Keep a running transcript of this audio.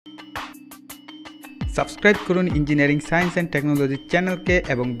Subscribe করুন engineering science and technology চ্যানেলকে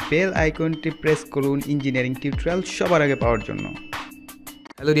এবং বেল আইকনটি প্রেস করুন ইঞ্জিনিয়ারিং টিউটোরিয়াল সবার আগে পাওয়ার জন্য।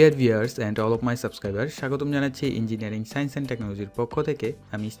 Hello dear viewers and all of my subscriber, স্বাগতম জানাচ্ছি ইঞ্জিনিয়ারিং সায়েন্স অ্যান্ড টেকনোলজির পক্ষ থেকে।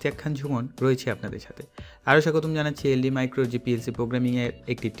 আমি ইশতিয়াক খান ঝুমন রয়েছি আপনাদের সাথে। আরও স্বাগতম জানাচ্ছি Ldmicro PLC প্রোগ্রামিংয়ের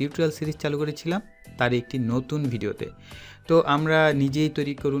একটি টিউটোরিয়াল সিরিজ চালু করেছিলাম, তার একটি নতুন ভিডিওতে। তো আমরা নিজেই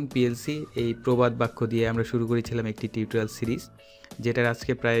তৈরি করুন পিএলসি এই প্রবাদ বাক্য দিয়ে আমরা শুরু করেছিলাম একটি টিউটোরিয়াল সিরিজ, যেটার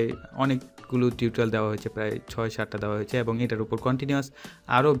আজকে প্রায় অনেকগুলো টিউটোরিয়াল দেওয়া হয়েছে, প্রায় 6-7টা দেওয়া হয়েছে এবং এটার উপর কন্টিনিউয়াস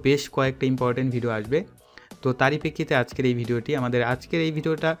আরও বেশ কয়েকটা ইম্পর্টেন্ট ভিডিও আসবে। তো তারই প্রেক্ষিতে আজকের এই ভিডিওটি, আমাদের আজকের এই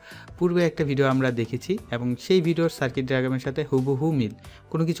ভিডিওটা পূর্বে একটা ভিডিও আমরা দেখেছি এবং সেই ভিডিওর সার্কিট ডায়াগ্রামের সাথে হুবহু মিল,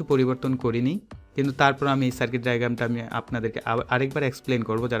 কোনো কিছু পরিবর্তন করিনি। কিন্তু তারপর আমি এই সার্কিট ডায়াগ্রামটা আমি আপনাদেরকে আরেকবার এক্সপ্লেন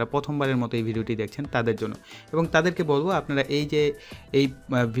করব, যারা প্রথমবারের মতো এই ভিডিওটি দেখছেন তাদের জন্য, এবং তাদেরকে বলবো আপনারা এই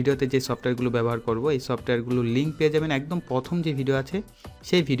ভিডিওতে যে সফটওয়্যারগুলো ব্যবহার করব, এই সফটওয়্যারগুলোর লিঙ্ক পেয়ে যাবেন একদম প্রথম যে ভিডিও আছে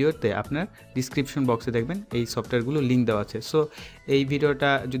সেই ভিডিওতে। আপনার ডিসক্রিপশন বক্সে দেখবেন এই সফটওয়্যারগুলো লিঙ্ক দেওয়া আছে। সো এই ভিডিওটা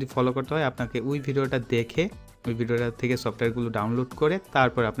যদি ফলো করতে হয় আপনাকে ওই ভিডিওটা দেখে, ওই ভিডিওটা থেকে সফটওয়্যারগুলো ডাউনলোড করে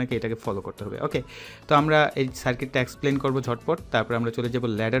তারপর আপনাকে এটাকে ফলো করতে হবে। ওকে, তো আমরা এই সার্কিটটা এক্সপ্লেন করব ঝটপট, তারপর আমরা চলে যাব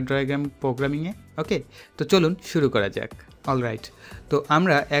ল্যাডার ডায়াগ্রাম প্রোগ্রামিংয়ে। ওকে, তো চলুন শুরু করা যাক। অলরাইট, তো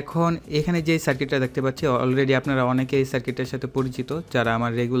আমরা এখন এখানে যে সার্কিটটা দেখতে পাচ্ছি, অলরেডি আপনারা অনেকে এই সার্কিটের সাথে পরিচিত, যারা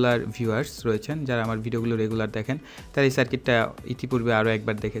আমার রেগুলার ভিউয়ার্স রয়েছেন, যারা আমার ভিডিওগুলো রেগুলার দেখেন, তারা এই সার্কিটটা ইতিপূর্বে আরও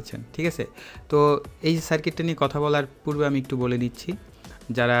একবার দেখেছেন। ঠিক আছে, তো এই সার্কিটটা নিয়ে কথা বলার পূর্বে আমি একটু বলে দিচ্ছি,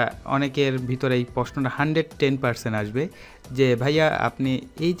 যারা অনেকের ভিতরে এই প্রশ্নটা 110% আসবে যে ভাইয়া আপনি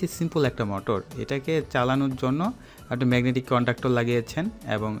এই যে সিম্পল একটা মোটর, এটাকে চালানোর জন্য একটা ম্যাগনেটিক কন্ডাক্টর লাগিয়েছেন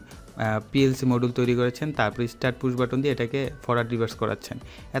এবং পিএলসি মডিউল তৈরি করেছেন, তারপর স্টার্ট পুশ বাটন দিয়ে এটাকে ফরওয়ার্ড রিভার্স করাচ্ছেন।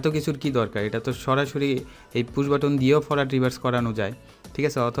 এত কিছুর কি দরকার? এটা তো সরাসরি এই পুশ বাটন দিয়েও ফরওয়ার্ড রিভার্স করানো যায়। ঠিক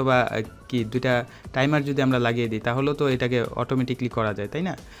আছে, অথবা কি দুইটা টাইমার যদি আমরা লাগিয়ে দিই তাহলেও তো এটাকে অটোমেটিকলি করা যায়, তাই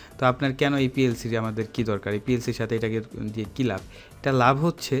না? তো আপনার কেন এই পিএলসির আমাদের কি দরকার? এই পিএলসির সাথে এটাকে দিয়ে কী লাভ? এটা লাভ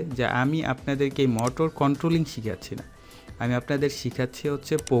হচ্ছে যে আমি আপনাদেরকে এই মোটর কন্ট্রোলিং শিখাচ্ছি না, আমি আপনাদের শিখাচ্ছি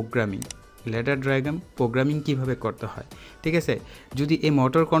হচ্ছে প্রোগ্রামিং, ল্যাডার ডায়াগ্রাম প্রোগ্রামিং কীভাবে করতে হয়। ঠিক আছে, যদি এই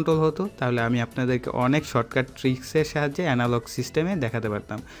মোটর কন্ট্রোল হতো তাহলে আমি আপনাদেরকে অনেক শর্টকাট ট্রিক্সের সাহায্যে অ্যানালগ সিস্টেমে দেখাতে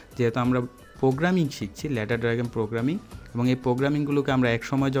পারতাম। যেহেতু আমরা প্রোগ্রামিং শিখছি, ল্যাডার ডায়াগ্রাম প্রোগ্রামিং, এবং এই প্রোগ্রামিংগুলোকে আমরা এক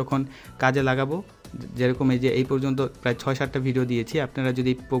সময় যখন কাজে লাগাবো, যেরকম এই পর্যন্ত প্রায় 6-7টা ভিডিও দিয়েছি, আপনারা যদি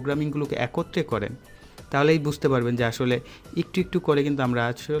এই প্রোগ্রামিংগুলোকে একত্রে করেন তাহলেই বুঝতে পারবেন যে আসলে একটু একটু করে কিন্তু আমরা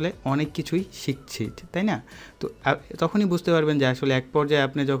আসলে অনেক কিছুই শিখছি, তাই না? তো তখনই বুঝতে পারবেন যে আসলে এক পর্যায়ে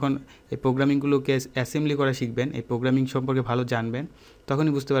আপনি যখন এই প্রোগ্রামিংগুলোকে অ্যাসেম্বলি করা শিখবেন, এই প্রোগ্রামিং সম্পর্কে ভালো জানবেন,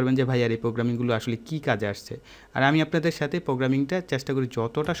 তখনই বুঝতে পারবেন যে ভাই আর এই প্রোগ্রামিংগুলো আসলে কী কাজে আসছে। আর আমি আপনাদের সাথে প্রোগ্রামিংটা চেষ্টা করি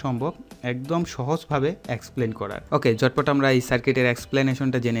যতটা সম্ভব একদম সহজভাবে এক্সপ্লেন করার। ওকে, ঝটপট আমরা এই সার্কিটের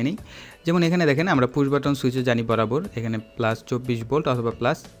এক্সপ্লেনেশনটা জেনে নিই। যেমন এখানে দেখেন আমরা পুশ বাটন সুইচে জানি বরাবর এখানে +24 ভোল্ট অথবা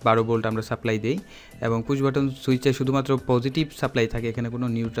 +12 ভোল্ট আমরা সাপ্লাই দিই, এবং পুশ বাটন সুইচে শুধুমাত্র পজিটিভ সাপ্লাই থাকে, এখানে কোনো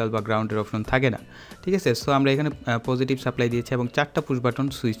নিউট্রাল বা গ্রাউন্ডের অপশন থাকে না। ঠিক আছে, সো আমরা এখানে পজিটিভ সাপ্লাই দিয়েছি এবং 4টা পুশ বাটন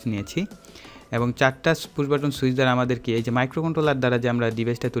সুইচ নিয়েছি, এবং 4টা পুশ বাটন সুইচ দ্বারা আমাদেরকে এই যে মাইক্রোকন্ট্রোলার দ্বারা যে আমরা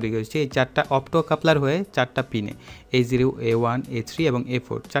ডিভাইসটা তৈরি করেছি, এই 4টা অপটো কাপলার হয়ে 4টা পিনে A0, A1, A3 এবং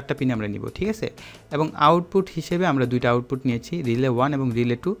A4 4টা পিনে আমরা নিব। ঠিক আছে, এবং আউটপুট হিসেবে আমরা 2টা আউটপুট নিয়েছি, রিলে 1 এবং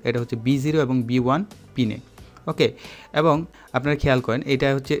রিলে 2, এটা হচ্ছে B0 এবং B1 পিনে। ওকে, এবং আপনারা খেয়াল করেন এটা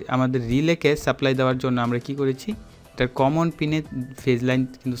হচ্ছে আমাদের রিলেকে সাপ্লাই দেওয়ার জন্য আমরা কি করেছি, এটার কমন পিনে ফেজ লাইন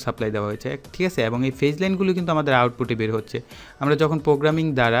কিন্তু সাপ্লাই দেওয়া হয়েছে। ঠিক আছে, এবং এই ফেজ লাইনগুলো কিন্তু আমাদের আউটপুটে বের হচ্ছে। আমরা যখন প্রোগ্রামিং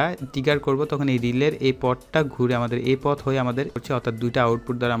দ্বারা ট্রিগার করব তখন এই রিলের এই পথটা ঘুরে আমাদের এই পথ হয়ে আমাদের হচ্ছে, অর্থাৎ 2টা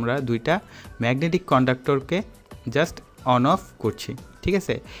আউটপুট দ্বারা আমরা 2টা ম্যাগনেটিক কন্ডাক্টরকে জাস্ট অন অফ করছি। ঠিক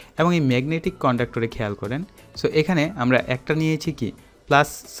আছে, এবং এই ম্যাগনেটিক কন্ডাক্টরে খেয়াল করেন, সো এখানে আমরা একটা নিয়েছি কি প্লাস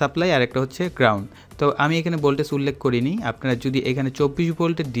সাপ্লাই আর একটা হচ্ছে গ্রাউন্ড। তো আমি এখানে ভোল্টেজ উল্লেখ করিনি, আপনারা যদি এখানে 24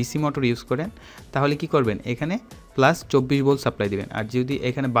 ভোল্টের ডিসি মোটর ইউজ করেন তাহলে কি করবেন, এখানে +24 ভোল্ট সাপ্লাই দিবেন, আর যদি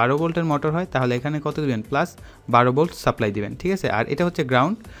এখানে 12 ভোল্টের মোটর হয় তাহলে এখানে কত দিবেন, +12 ভোল্ট সাপ্লাই দিবেন। ঠিক আছে, আর এটা হচ্ছে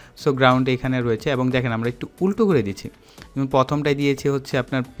গ্রাউন্ড, সো গ্রাউন্ড এখানে রয়েছে। এবং দেখেন আমরা একটু উল্টো করে দিচ্ছি, যেমন প্রথমটাই দিয়েছি হচ্ছে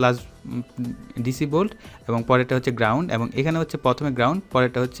আপনার প্লাস ডিসি ভোল্ট এবং পরেরটা হচ্ছে গ্রাউন্ড, এবং এখানে হচ্ছে প্রথমে গ্রাউন্ড,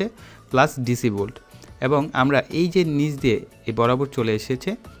 পরেরটা হচ্ছে প্লাস ডিসি ভোল্ট, এবং আমরা এই যে নিচ দিয়ে এই বরাবর চলে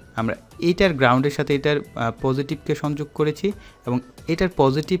এসেছে, আমরা এইটার গ্রাউন্ডের সাথে এটার পজিটিভকে সংযোগ করেছি, এবং এটার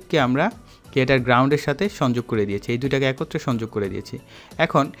পজিটিভকে আমরা এটার গ্রাউন্ডের সাথে সংযোগ করে দিয়েছি, এই দুটাকে একত্রে সংযোগ করে দিয়েছি।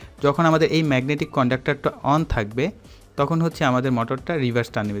 এখন যখন আমাদের এই ম্যাগনেটিক কন্ডাক্টরটা অন থাকবে তখন হচ্ছে আমাদের মোটরটা রিভার্স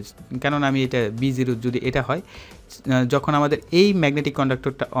টান নেবে, কেননা আমি এটা B0 যদি এটা হয়, যখন আমাদের এই ম্যাগনেটিক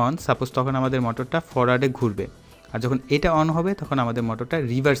কন্ডাক্টরটা অন, সাপোজ তখন আমাদের মোটরটা ফরওয়ার্ডে ঘুরবে, আর যখন এটা অন হবে তখন আমাদের মোটরটা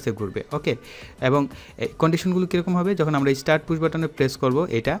রিভার্সে ঘুরবে। ওকে, এবং কন্ডিশনগুলো কীরকম হবে, যখন আমরা স্টার্ট পুশ বাটনে প্রেস করব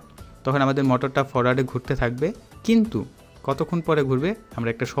এটা, তখন আমাদের মোটরটা ফরওয়ার্ডে ঘুরতে থাকবে, কিন্তু কতক্ষণ পরে ঘুরবে আমরা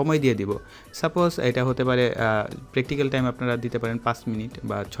একটা সময় দিয়ে দিব। সাপোজ এটা হতে পারে প্র্যাকটিক্যাল টাইম আপনারা দিতে পারেন 5 মিনিট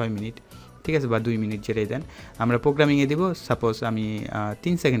বা 6 মিনিট, ঠিক আছে, বা 2 মিনিট যেটাই দেন। আমরা প্রোগ্রামিংয়ে দিব সাপোজ আমি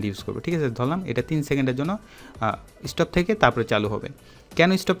 3 সেকেন্ড ইউজ করব, ঠিক আছে, ধরলাম এটা 3 সেকেন্ডের জন্য স্টপ থেকে তারপরে চালু হবে। কেন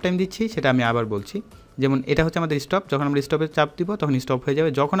স্টপ টাইম দিচ্ছি সেটা আমি আবার বলছি। যেমন এটা হচ্ছে আমাদের স্টপ, যখন আমরা স্টপে চাপ দিব তখন স্টপ হয়ে যাবে।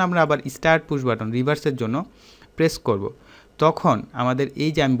 যখন আমরা আবার স্টার্ট পুশ বাটন রিভার্সের জন্য প্রেস করব, তখন আমাদের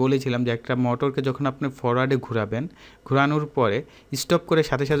এই যে আমি বলেছিলাম যে একটা মোটরকে যখন আপনি ফরওয়ার্ডে ঘোরাবেন, ঘোরানোর পরে স্টপ করে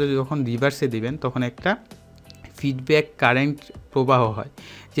সাথে সাথে যখন রিভার্সে দিবেন তখন একটা ফিডব্যাক কারেন্ট প্রবাহ হয়।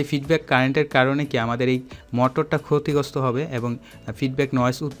 যে ফিডব্যাক কারেন্টের কারণে কি আমাদের এই মোটরটা ক্ষতিগ্রস্ত হবে এবং ফিডব্যাক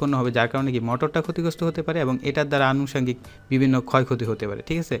নয়েজ উৎপন্ন হবে, যার কারণে কি মোটরটা ক্ষতিগ্রস্ত হতে পারে এবং এটার দ্বারা আনুষঙ্গিক বিভিন্ন ক্ষয়ক্ষতি হতে পারে,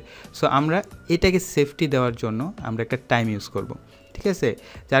 ঠিক আছে। সো আমরা এটাকে সেফটি দেওয়ার জন্য আমরা একটা টাইম ইউজ করব, ঠিক আছে,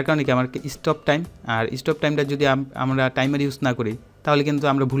 যার কারণে কি আমার স্টপ টাইম, আর স্টপ টাইমটা যদি আমরা টাইমার ইউজ না করি তাহলে কিন্তু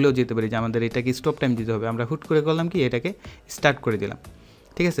আমরা ভুলেও যেতে পারি যে আমাদের এটাকে স্টপ টাইম দিতে হবে। আমরা হুট করে করলাম কি এটাকে স্টার্ট করে দিলাম,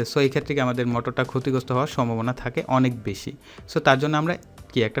 ঠিক আছে। সো এই ক্ষেত্রে কি আমাদের মোটরটা ক্ষতিগ্রস্ত হওয়ার সম্ভাবনা থাকে অনেক বেশি। সো তার জন্য আমরা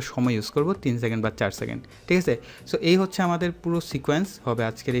কি একটা সময় ইউজ করব 3 সেকেন্ড বা 4 সেকেন্ড, ঠিক আছে। সো এই হচ্ছে আমাদের পুরো সিকোয়েন্স হবে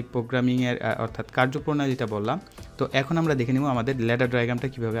আজকের এই প্রোগ্রামিংয়ের অর্থাৎ কার্যপ্রণালীটা বললাম। তো এখন আমরা দেখে নেব আমাদের ল্যাডার ডায়াগ্রামটা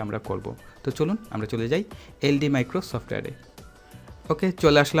কীভাবে আমরা করব। তো চলুন আমরা চলে যাই Ldmicro সফটওয়্যারে। ওকে,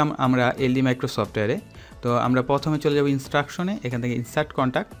 চলে আসলাম আমরা Ldmicro সফটওয়্যারে। তো আমরা প্রথমে চলে যাব ইনস্ট্রাকশনে, এখান থেকে ইনসার্ট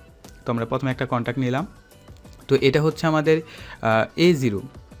কন্ট্যাক্ট। তো আমরা প্রথমে একটা কন্ট্যাক্ট নিলাম। তো এটা হচ্ছে আমাদের A0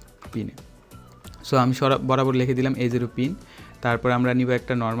 পিনে। সো আমি বরাবর লিখে দিলাম A0 পিন। তারপর আমরা নিব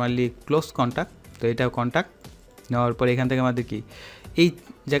একটা নর্মালি ক্লোজ কন্ট্যাক্ট। তো এটাও কন্ট্যাক্ট নেওয়ার পর এখান থেকে আমাদের কি এই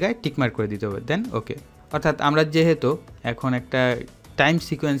জায়গায় টিকমার্ক করে দিতে হবে, দেন ওকে। অর্থাৎ আমরা যেহেতু এখন একটা টাইম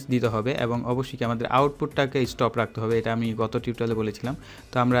সিকোয়েন্স দিতে হবে এবং অবশ্যই কি আমাদের আউটপুটটাকে স্টপ রাখতে হবে, এটা আমি গত টিউটোরিয়ালে বলেছিলাম।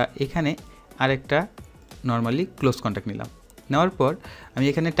 তো আমরা এখানে আরেকটা নর্মালি ক্লোজ কন্ট্যাক্ট নিলাম। নেওয়ার পর আমি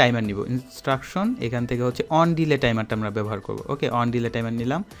এখানে টাইমার নিব, ইনস্ট্রাকশন এখান থেকে হচ্ছে অন ডিলে টাইমারটা আমরা ব্যবহার করব। ওকে, অন ডিলে টাইমার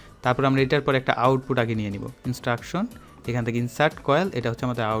নিলাম। তারপর আমরা এটার পর একটা আউটপুট আগে নিয়ে নিব, ইনস্ট্রাকশন এখান থেকে ইনসার্ট কয়েল, এটা হচ্ছে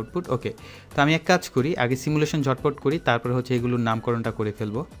আমাদের আউটপুট। ওকে, তো আমি এক কাজ করি, আগে সিমুলেশন ঝটপট করি, তারপরে হচ্ছে এগুলোর নামকরণটা করে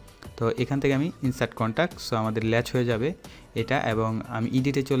ফেলবো। তো এখান থেকে আমি ইনসার্ট কন্ট্যাক্ট, সো আমাদের ল্যাচ হয়ে যাবে এটা, এবং আমি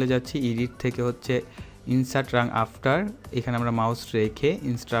ইডিটে চলে যাচ্ছি। ইডিট থেকে হচ্ছে ইনসার্ট রাং আফটার, এখানে আমরা মাউস রেখে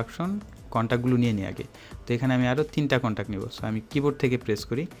ইনস্ট্রাকশন কন্ট্যাক্টগুলো নিয়ে নিই আগে। তো এখানে আমি আরও 3টা কন্ট্যাক্ট নিব। সো আমি কিবোর্ড থেকে প্রেস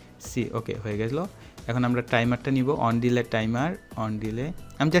করি সি, ওকে হয়ে গেল। এখন আমরা টাইমারটা নিব, on delay timer, on delay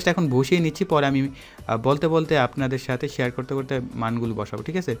আমি জাস্ট এখন বসিয়ে নিচ্ছি, পরে আমি বলতে বলতে আপনাদের সাথে শেয়ার করতে করতে মানগুলো বসাবো,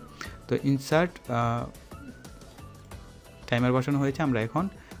 ঠিক আছে। তো ইনসার্ট টাইমার বসানো হয়েছে, আমরা এখন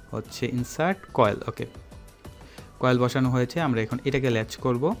হচ্ছে ইনসার্ট কয়েল। ওকে, কয়েল বসানো হয়েছে, আমরা এখন এটাকে ল্যাচ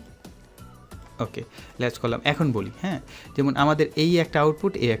করব। ওকে, ল্যাচ করলাম। এখন বলি, হ্যাঁ, যেমন আমাদের এই একটা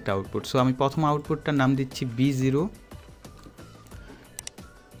আউটপুট, এই একটা আউটপুট। সো আমি প্রথম আউটপুটটার নাম দিচ্ছি B0,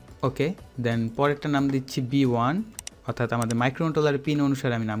 ওকে, দেন পরেরটা নাম দিচ্ছি B1, অর্থাৎ আমাদের মাইক্রোকন্ট্রোলারের পিন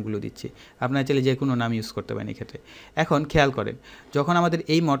অনুসারে আমি নামগুলো দিচ্ছি। আপনারা চাইলে যে কোনো নাম ইউজ করতে পারেন এক্ষেত্রে। এখন খেয়াল করেন, যখন আমাদের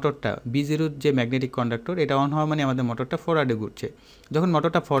এই মোটরটা B0 যে ম্যাগনেটিক কন্ডাক্টর, এটা অন হওয়া মানে আমাদের মোটরটা ফরওয়ার্ডে ঘুরছে। যখন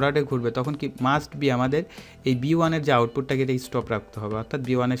মোটরটা ফরওয়ার্ডে ঘুরবে তখন কি মাস্ট বি আমাদের এই B1-এর যে আউটপুটটাকে এটা স্টপ রাখতে হবে, অর্থাৎ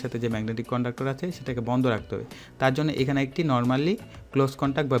B1-এর সাথে যে ম্যাগনেটিক কন্ডাক্টর আছে সেটাকে বন্ধ রাখতে হবে। তার জন্য এখানে একটি নর্মালি ক্লোজ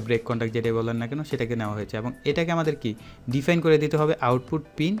কন্ট্যাক্ট বা ব্রেক কন্ট্যাক্ট যেটাই বলেন না কেন সেটাকে নেওয়া হয়েছে, এবং এটাকে আমাদের কি ডিফাইন করে দিতে হবে আউটপুট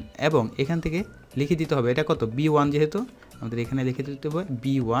পিন, এবং এখান থেকে লিখে দিতে হবে এটা কত B1, যেহেতু আমাদের এখানে লিখে দিতে হবে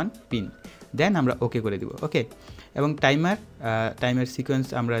B1 পিন, দেন আমরা ওকে করে দিব। ওকে, এবং টাইমার সিকোয়েন্স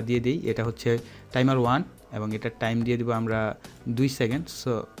আমরা দিয়ে দিই, এটা হচ্ছে টাইমার 1 এবং এটার টাইম দিয়ে দিব আমরা 2 সেকেন্ড,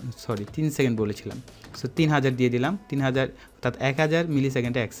 সরি 3 সেকেন্ড বলেছিলাম। সো 3000 দিয়ে দিলাম, 3000 অর্থাৎ 1000 মিলি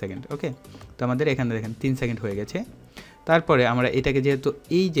সেকেন্ডে 1 সেকেন্ড। ওকে, তো আমাদের এখানে দেখেন 3 সেকেন্ড হয়ে গেছে। তারপরে আমরা এটাকে যেহেতু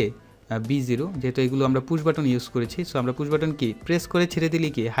এই যে B0, যেহেতু এগুলো আমরা পুশ বাটন ইউজ করেছি, সো আমরা পুশ বাটন কি প্রেস করে ছেড়ে দিলে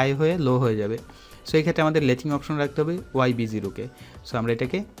কি হাই হয়ে লো হয়ে যাবে। সো এই ক্ষেত্রে আমাদের লেচিং অপশন রাখতে হবে YB0-কে। সো আমরা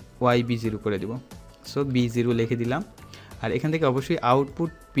এটাকে YB0 করে দেব। সো B0 লিখে দিলাম, আর এখান থেকে অবশ্যই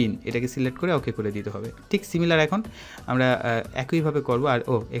আউটপুট পিন এটাকে সিলেক্ট করে ওকে করে দিতে হবে। ঠিক সিমিলার এখন আমরা একইভাবে করব। আর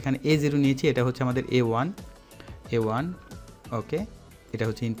এখানে A0 নিয়েছি, এটা হচ্ছে আমাদের A1, ওকে, এটা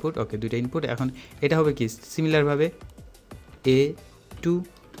হচ্ছে ইনপুট। ওকে, দুইটা ইনপুট। এখন এটা হবে কি সিমিলারভাবে A2,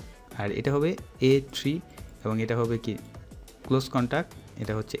 আর এটা হবে A3, এবং এটা হবে কি ক্লোজ কন্ট্যাক্ট,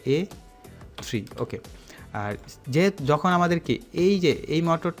 এটা হচ্ছে A3। ওকে, আর যখন আমাদের কি এই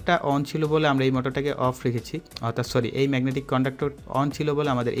মোটরটা অন ছিল বলে আমরা এই মোটরটাকে অফ রেখেছি, অর্থাৎ এই ম্যাগনেটিক কন্ডাক্টর অন ছিল বলে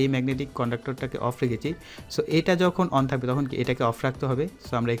আমাদের এই ম্যাগনেটিক কন্ডাক্টরটাকে অফ রেখেছি। সো এটা যখন অন থাকবে তখন কি এটাকে অফ রাখতে হবে।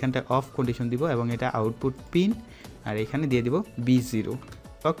 সো আমরা এখানটা অফ কন্ডিশন দিব, এবং এটা আউটপুট পিন, আর এখানে দিয়ে দিব B0।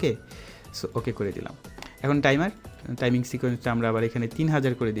 ওকে, সো ওকে করে দিলাম। এখন টাইমিং সিকোয়েন্সটা আমরা আবার এখানে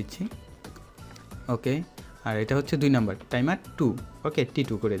 3000 করে দিচ্ছি। ওকে, আর এটা হচ্ছে 2 নাম্বার টাইমার 2। ওকে,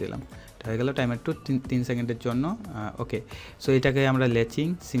 T2 করে দিলাম। হয়ে গেল টাইমার 2 3 সেকেন্ডের জন্য। ওকে, সো এটাকে আমরা ল্যাচিং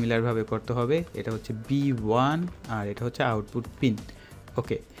সিমিলারভাবে করতে হবে। এটা হচ্ছে B1 আর এটা হচ্ছে আউটপুট পিন।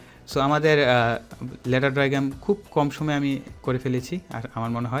 ওকে, সো আমাদের ল্যাডার ডায়াগ্রাম খুব কম সময়ে আমি করে ফেলেছি আর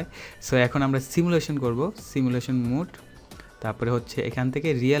আমার মনে হয়। সো এখন আমরা সিমুলেশন করব, সিমুলেশন মোড, তারপরে হচ্ছে এখান থেকে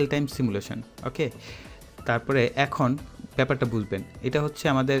রিয়েল টাইম সিমুলেশন। ওকে, তারপরে এখন ব্যাপারটা বুঝবেন, এটা হচ্ছে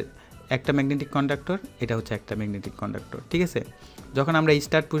আমাদের একটা ম্যাগনেটিক কন্ডাক্টর, এটা হচ্ছে একটা ম্যাগনেটিক কন্ডাক্টর, ঠিক আছে। যখন আমরা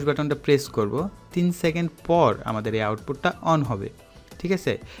স্টার্ট পুশ বাটনটা প্রেস করব 3 সেকেন্ড পর আমাদের এই আউটপুটটা অন হবে, ঠিক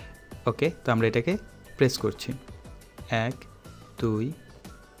আছে। ওকে, তো আমরা এটাকে প্রেস করছি, 1 2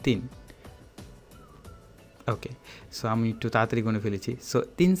 3। ওকে, সো আমি একটু তাড়াতাড়ি গুনে ফেলেছি। সো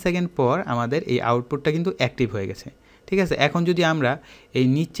 3 সেকেন্ড পর আমাদের এই আউটপুটটা কিন্তু অ্যাক্টিভ হয়ে গেছে, ঠিক আছে। এখন যদি আমরা এই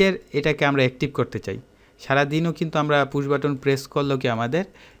নিচের এটাকে আমরা অ্যাক্টিভ করতে চাই, সারাদিনও কিন্তু আমরা পুশ বাটন প্রেস করলেও কি আমাদের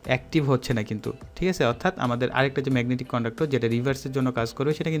অ্যাক্টিভ হচ্ছে না কিন্তু, ঠিক আছে। অর্থাৎ আমাদের আরেকটা যে ম্যাগনেটিক কন্ডাক্টর যেটা রিভার্সের জন্য কাজ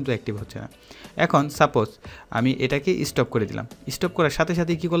করবে সেটা কিন্তু অ্যাক্টিভ হচ্ছে না। এখন সাপোজ আমি এটাকে স্টপ করে দিলাম, স্টপ করার সাথে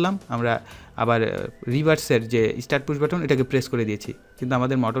সাথে কী করলাম, আমরা আবার রিভার্সের যে স্টার্ট পুশ বাটন এটাকে প্রেস করে দিয়েছি, কিন্তু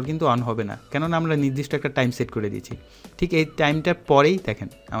আমাদের মোটর কিন্তু অন হবে না, কেননা আমরা নির্দিষ্ট একটা টাইম সেট করে দিয়েছি। ঠিক এই টাইমটার পরেই দেখেন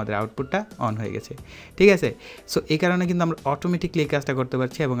আমাদের আউটপুটটা অন হয়ে গেছে, ঠিক আছে। সো এই কারণে কিন্তু আমরা অটোমেটিকলি এই কাজটা করতে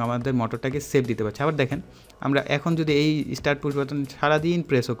পারছি এবং আমাদের মোটরটাকে সেভ দিতে পারছি। আবার দেখেন আমরা এখন যদি এই স্টার্ট পুশ বাটন সারাদিন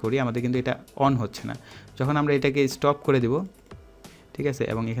প্রেসও করি আমাদের কিন্তু এটা অন হচ্ছে না। যখন আমরা এটাকে স্টপ করে দেব, ঠিক আছে,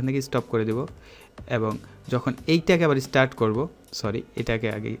 এবং এখান থেকে স্টপ করে দেব, এবং যখন এইটাকে আবার স্টার্ট করব, সরি এটাকে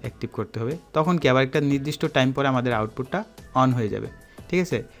আগে অ্যাক্টিভ করতে হবে, তখন কি আবার একটা নির্দিষ্ট টাইম পরে আমাদের আউটপুটটা অন হয়ে যাবে, ঠিক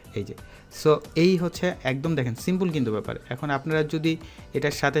আছে। এই যে, সো এই হচ্ছে একদম দেখেন সিম্পল কিন্তু ব্যাপার। এখন আপনারা যদি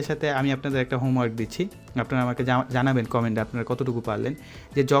এটার সাথে সাথে আমি আপনাদের একটা হোমওয়ার্ক দিচ্ছি, আপনারা আমাকে জানাবেন কমেন্টে আপনারা কতটুকু পারলেন,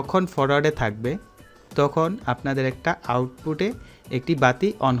 যে যখন ফরওয়ার্ডে থাকবে তখন আপনাদের একটা আউটপুটে একটি বাতি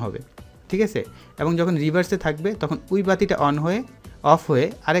অন হবে, ঠিক আছে, এবং যখন রিভার্সে থাকবে তখন ওই বাতিটা অন হয়ে অফ হয়ে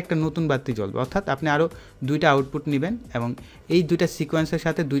আরেকটা নতুন বাতি জ্বলবে। অর্থাৎ আপনি আরও দুইটা আউটপুট নেবেন এবং এই দুইটা সিকোয়েন্সের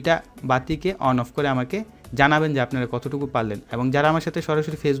সাথে দুইটা বাতিকে অন অফ করে আমাকে জানাবেন যে আপনারা কতটুকু পারলেন। এবং যারা আমার সাথে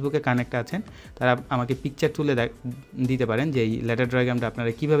সরাসরি ফেসবুকে কানেক্ট আছেন তারা আমাকে পিকচার তুলে দিতে পারেন যে এই ল্যাডার ডায়াগ্রামটা আপনারা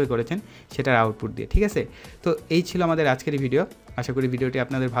কীভাবে করেছেন সেটার আউটপুট দিয়ে, ঠিক আছে। তো এই ছিল আমাদের আজকের ভিডিও। আশা করি ভিডিওটি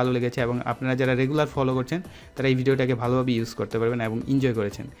আপনাদের ভালো লেগেছে এবং আপনারা যারা রেগুলার ফলো করছেন তারা এই ভিডিওটাকে ভালোভাবে ইউজ করতে পারবেন এবং এনজয়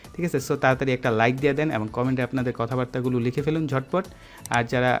করেছেন, ঠিক আছে। সো তাড়াতাড়ি একটা লাইক দিয়ে দেন এবং কমেন্টে আপনাদের কথাবার্তাগুলো লিখে ফেলুন ঝটপট। আর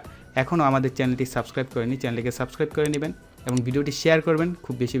যারা এখনও আমাদের চ্যানেলটি সাবস্ক্রাইব করেনি চ্যানেলটিকে সাবস্ক্রাইব করে নেবেন এবং ভিডিওটি শেয়ার করবেন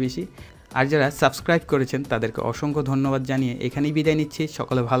খুব বেশি বেশি। আর যারা সাবস্ক্রাইব করেছেন তাদেরকে অসংখ্য ধন্যবাদ জানিয়ে এখানেই বিদায় নিচ্ছি।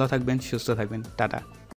 সকলে ভালো থাকবেন, সুস্থ থাকবেন, টাটা।